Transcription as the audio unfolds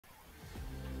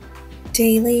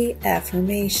Daily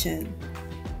Affirmation,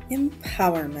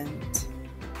 Empowerment.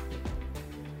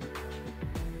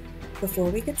 Before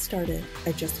we get started,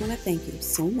 I just want to thank you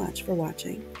so much for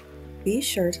watching. Be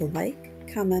sure to like,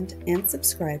 comment, and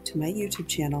subscribe to my YouTube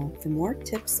channel for more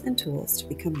tips and tools to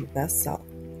become your best self.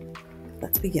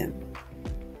 Let's begin.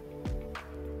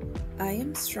 I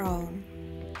am strong,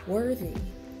 worthy,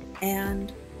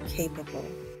 and capable.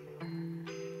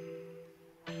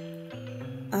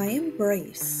 I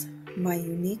embrace my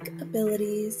unique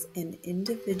abilities and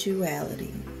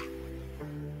individuality.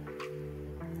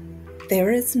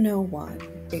 There is no one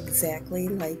exactly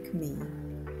like me.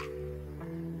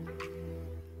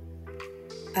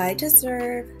 I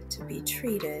deserve to be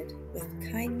treated with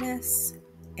kindness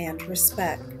and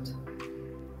respect.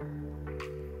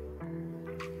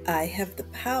 I have the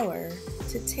power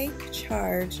to take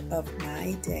charge of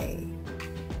my day.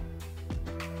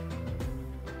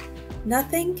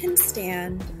 Nothing can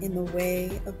stand in the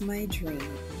way of my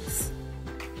dreams.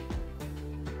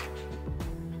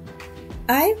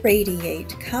 I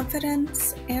radiate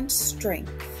confidence and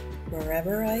strength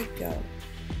wherever I go.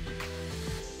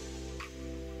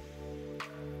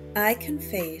 I can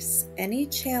face any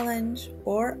challenge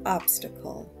or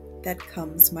obstacle that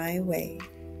comes my way.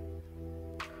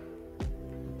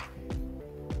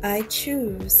 I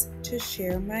choose to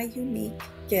share my unique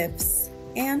gifts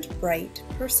and bright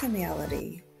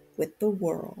personality with the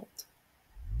world.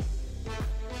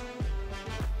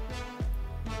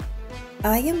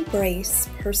 I embrace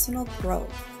personal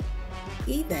growth,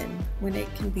 even when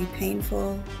it can be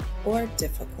painful or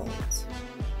difficult.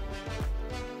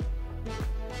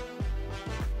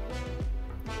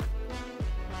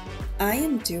 I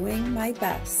am doing my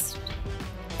best,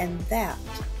 and that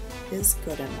is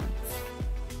good enough.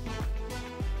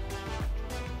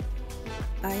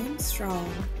 I am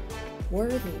strong,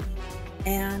 worthy,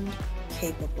 and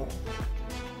capable.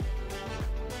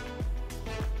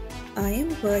 I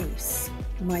embrace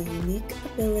my unique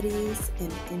abilities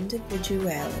and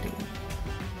individuality.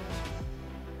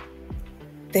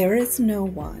 There is no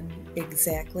one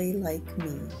exactly like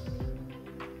me.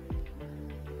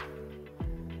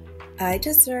 I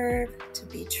deserve to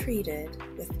be treated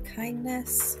with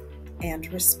kindness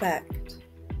and respect.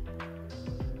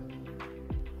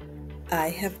 I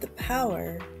have the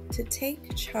power to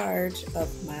take charge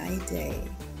of my day.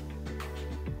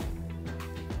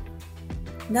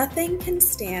 Nothing can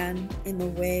stand in the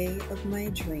way of my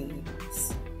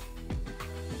dreams.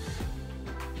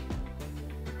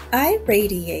 I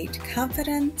radiate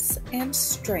confidence and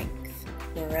strength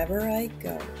wherever I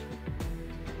go.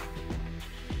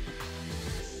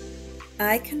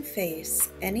 I can face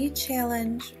any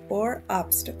challenge or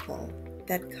obstacle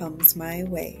that comes my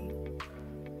way.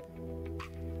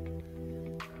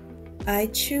 I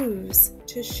choose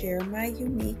to share my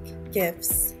unique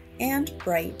gifts and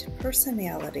bright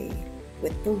personality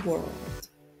with the world.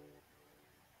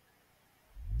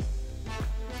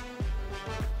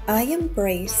 I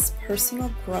embrace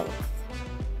personal growth,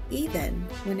 even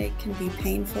when it can be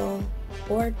painful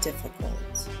or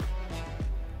difficult.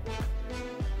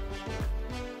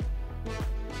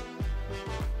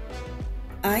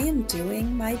 I am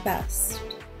doing my best,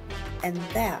 and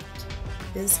that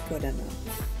is good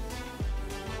enough.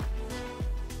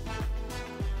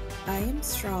 I am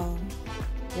strong,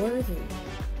 worthy,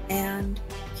 and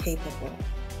capable.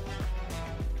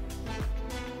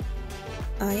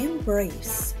 I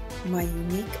embrace my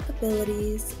unique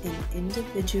abilities and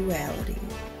individuality.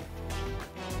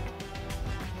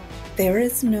 There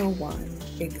is no one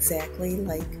exactly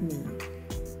like me.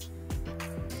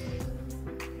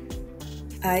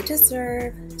 I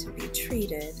deserve to be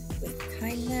treated with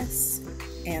kindness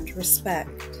and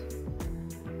respect.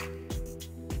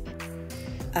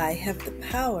 I have the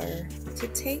power to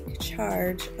take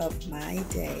charge of my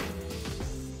day.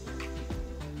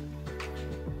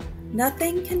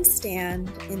 Nothing can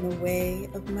stand in the way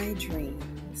of my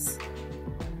dreams.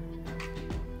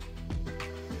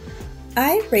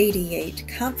 I radiate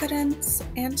confidence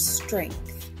and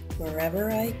strength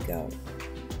wherever I go.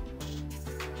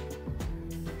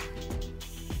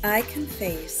 I can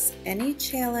face any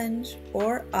challenge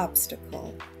or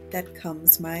obstacle that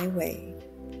comes my way.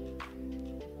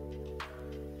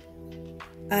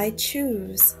 I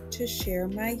choose to share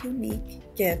my unique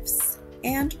gifts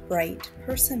and bright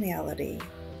personality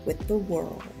with the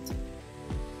world.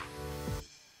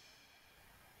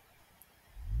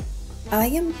 I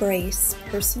embrace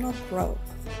personal growth,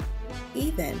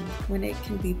 even when it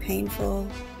can be painful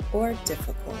or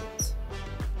difficult.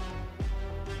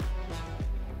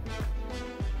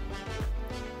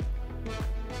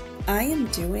 I am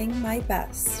doing my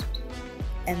best,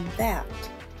 and that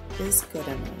is good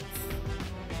enough.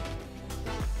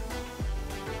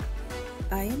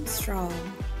 I am strong,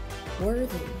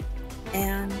 worthy,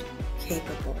 and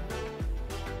capable.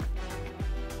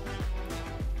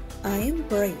 I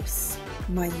embrace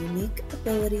my unique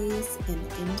abilities and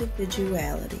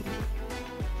individuality.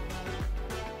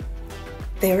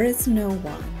 There is no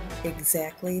one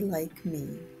exactly like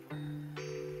me.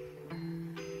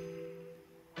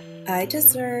 I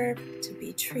deserve to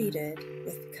be treated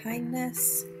with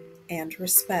kindness and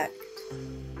respect.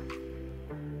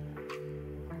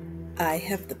 I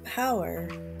have the power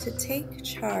to take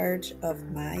charge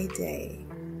of my day.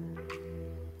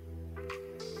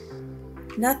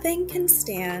 Nothing can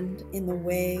stand in the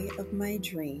way of my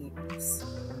dreams.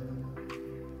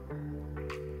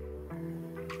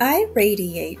 I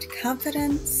radiate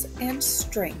confidence and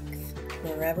strength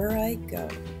wherever I go.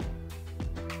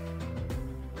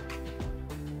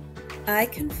 I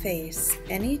can face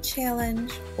any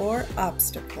challenge or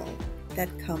obstacle that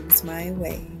comes my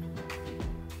way.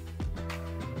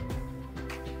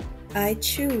 I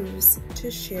choose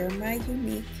to share my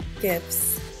unique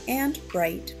gifts and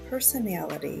bright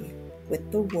personality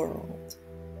with the world.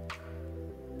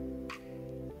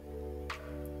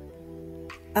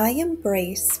 I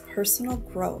embrace personal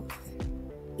growth,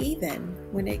 even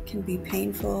when it can be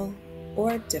painful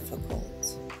or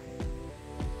difficult.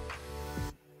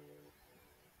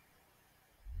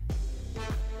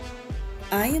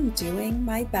 I am doing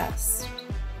my best,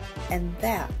 and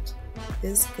that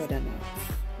is good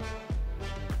enough.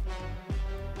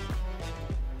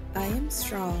 I am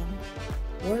strong,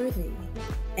 worthy,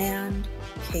 and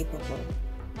capable.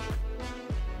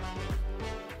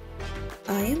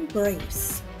 I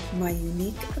embrace my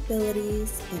unique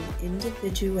abilities and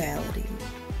individuality.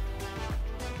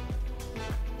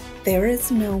 There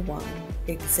is no one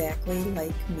exactly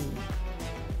like me.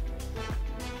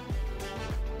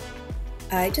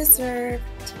 I deserve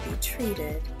to be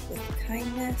treated with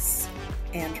kindness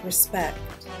and respect.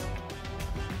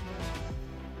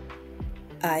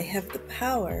 I have the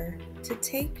power to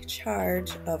take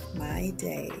charge of my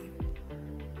day.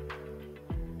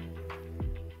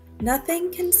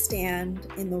 Nothing can stand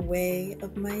in the way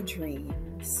of my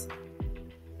dreams.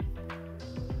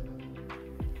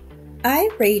 I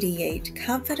radiate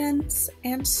confidence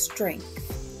and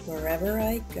strength wherever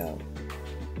I go.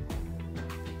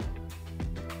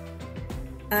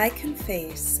 I can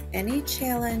face any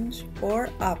challenge or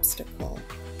obstacle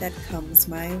that comes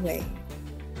my way.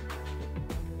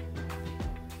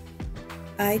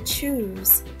 I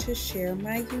choose to share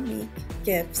my unique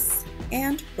gifts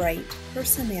and bright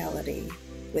personality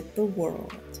with the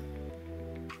world.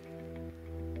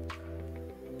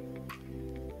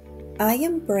 I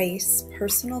embrace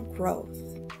personal growth,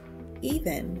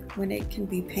 even when it can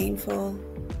be painful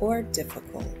or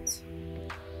difficult.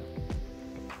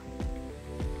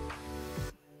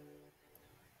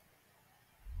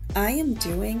 I am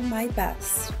doing my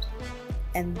best,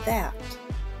 and that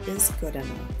is good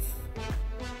enough.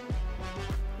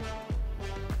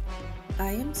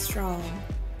 I am strong,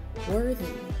 worthy,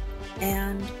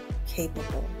 and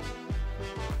capable.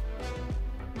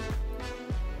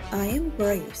 I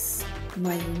embrace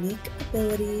my unique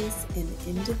abilities and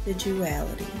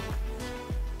individuality.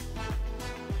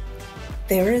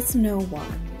 There is no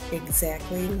one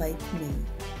exactly like me.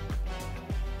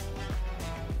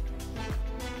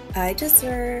 I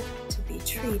deserve to be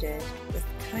treated with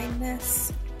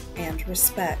kindness and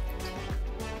respect.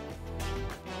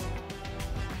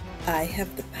 I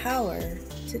have the power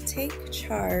to take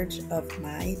charge of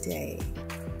my day.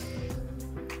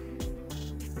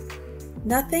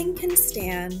 Nothing can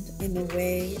stand in the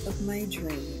way of my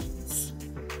dreams.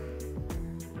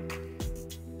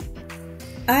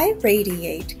 I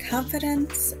radiate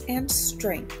confidence and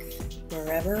strength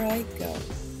wherever I go.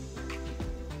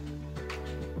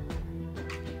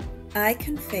 I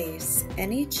can face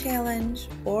any challenge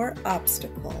or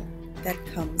obstacle that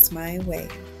comes my way.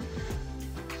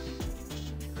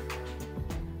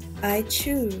 I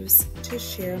choose to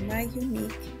share my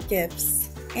unique gifts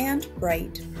and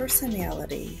bright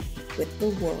personality with the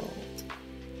world.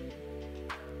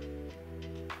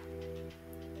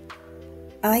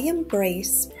 I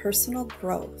embrace personal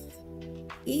growth,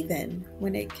 even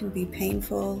when it can be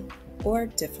painful or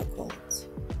difficult.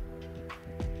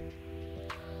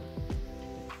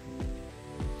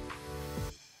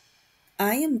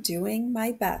 I am doing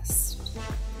my best,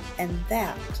 and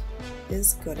that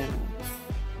is good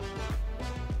enough.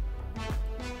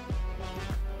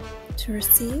 To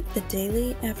receive the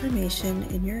daily affirmation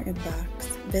in your inbox,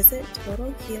 visit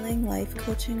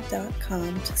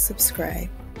TotalHealingLifeCoaching.com to subscribe.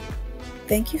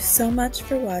 Thank you so much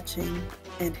for watching.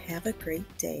 and have a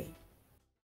great day.